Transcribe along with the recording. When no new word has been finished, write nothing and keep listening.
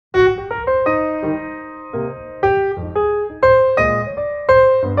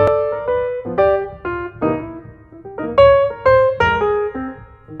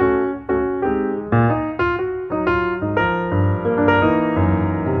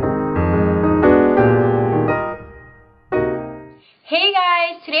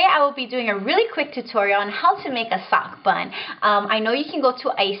will be doing a really quick tutorial on how to make a sock bun. I know you can go to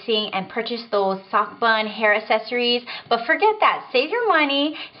Icing and purchase those sock bun hair accessories, but forget that. Save your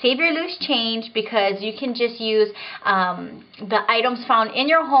money, save your loose change, because you can just use the items found in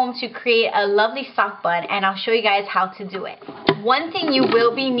your home to create a lovely sock bun, and I'll show you guys how to do it. One thing you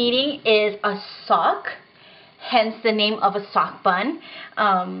will be needing is a sock, hence the name of a sock bun.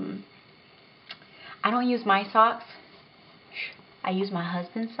 I don't use my socks. I use my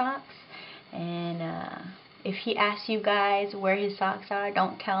husband's socks, and if he asks you guys where his socks are,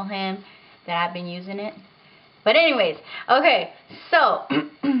 don't tell him that I've been using it. But anyways, okay, so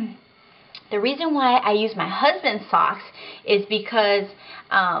the reason why I use my husband's socks is because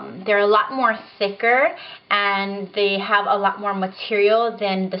they're a lot more thicker and they have a lot more material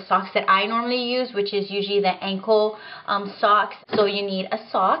than the socks that I normally use, which is usually the ankle socks. So you need a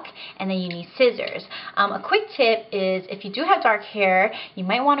sock and then you need scissors. A quick tip is, if you do have dark hair, you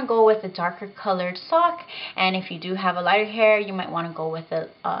might want to go with a darker colored sock, and if you do have a lighter hair, you might want to go with a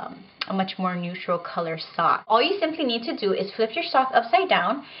much more neutral color sock. All you simply need to do is flip your sock upside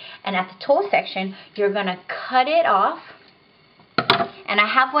down, and at the toe section you're gonna cut it off. And I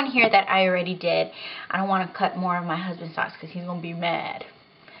have one here that I already did. I don't want to cut more of my husband's socks because he's gonna be mad.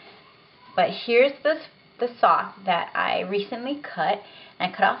 But here's the sock that I recently cut,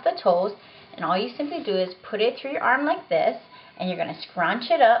 and I cut off the toes, and all you simply do is put it through your arm like this, and you're gonna scrunch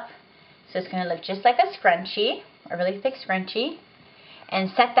it up so it's gonna look just like a scrunchie, a really thick scrunchie, and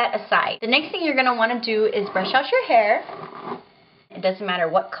set that aside. The next thing you're going to want to do is brush out your hair. It doesn't matter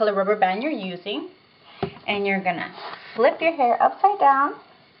what color rubber band you're using. And you're going to flip your hair upside down.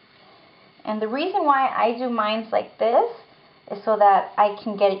 And the reason why I do mine like this is so that I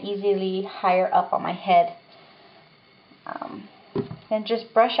can get it easily higher up on my head. Then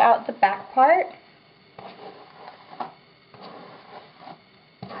just brush out the back part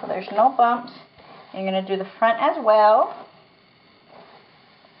so there's no bumps. You're going to do the front as well.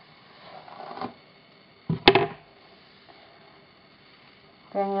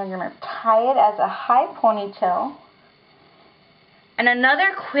 Then you're going to tie it as a high ponytail. And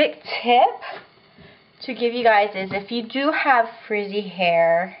another quick tip to give you guys is, if you do have frizzy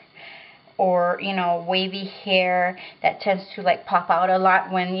hair or, you know, wavy hair that tends to like pop out a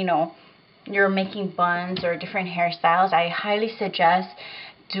lot when, you know, you're making buns or different hairstyles, I highly suggest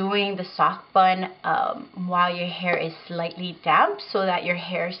doing the sock bun while your hair is slightly damp, so that your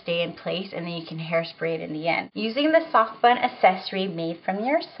hair stay in place and then you can hairspray it in the end. Using the sock bun accessory made from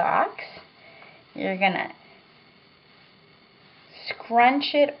your socks, you're gonna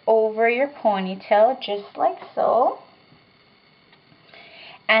scrunch it over your ponytail just like so,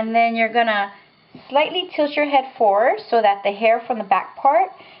 and then you're gonna slightly tilt your head forward so that the hair from the back part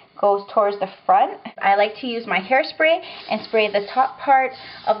goes towards the front. I like to use my hairspray and spray the top part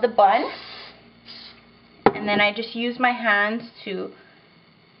of the bun, and then I just use my hands to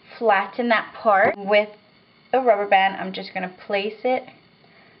flatten that part. With the rubber band, I'm just going to place it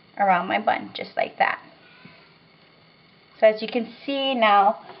around my bun just like that. So as you can see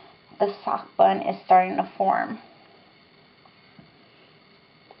now, the sock bun is starting to form.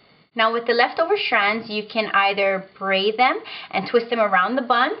 Now with the leftover strands, you can either braid them and twist them around the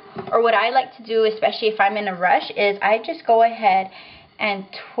bun, or what I like to do, especially if I'm in a rush, is I just go ahead and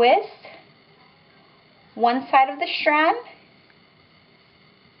twist one side of the strand,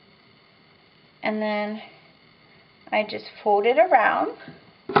 and then I just fold it around.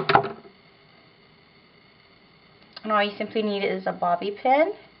 And all you simply need is a bobby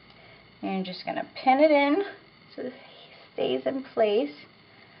pin, and you're just going to pin it in so it stays in place.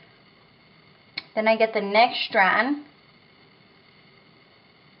 Then I get the next strand,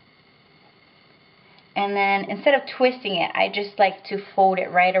 and then instead of twisting it, I just like to fold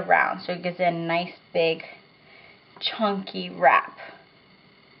it right around so it gives it a nice big chunky wrap,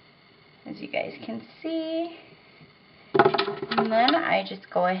 as you guys can see. And then I just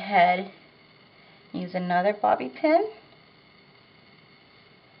go ahead and use another bobby pin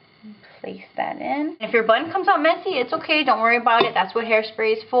and place that in. If your bun comes out messy, it's okay, don't worry about it. That's what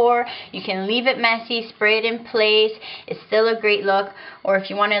hairspray is for. You can leave it messy, spray it in place. It's still a great look. Or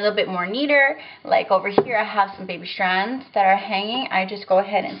if you want it a little bit more neater, like over here I have some baby strands that are hanging, I just go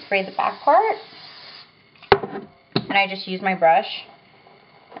ahead and spray the back part, and I just use my brush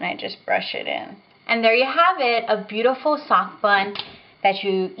and I just brush it in. And there you have it, a beautiful sock bun that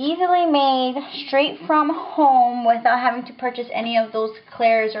you easily made straight from home without having to purchase any of those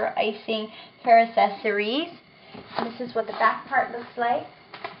Claire's or Icing hair accessories. And this is what the back part looks like.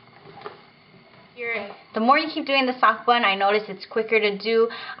 The more you keep doing the sock bun, I notice it's quicker to do.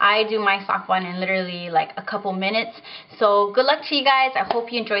 I do my sock bun in literally like a couple minutes. So good luck to you guys. I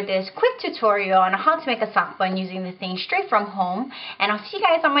hope you enjoyed this quick tutorial on how to make a sock bun using the thing straight from home. And I'll see you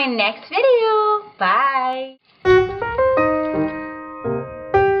guys on my next video. Bye.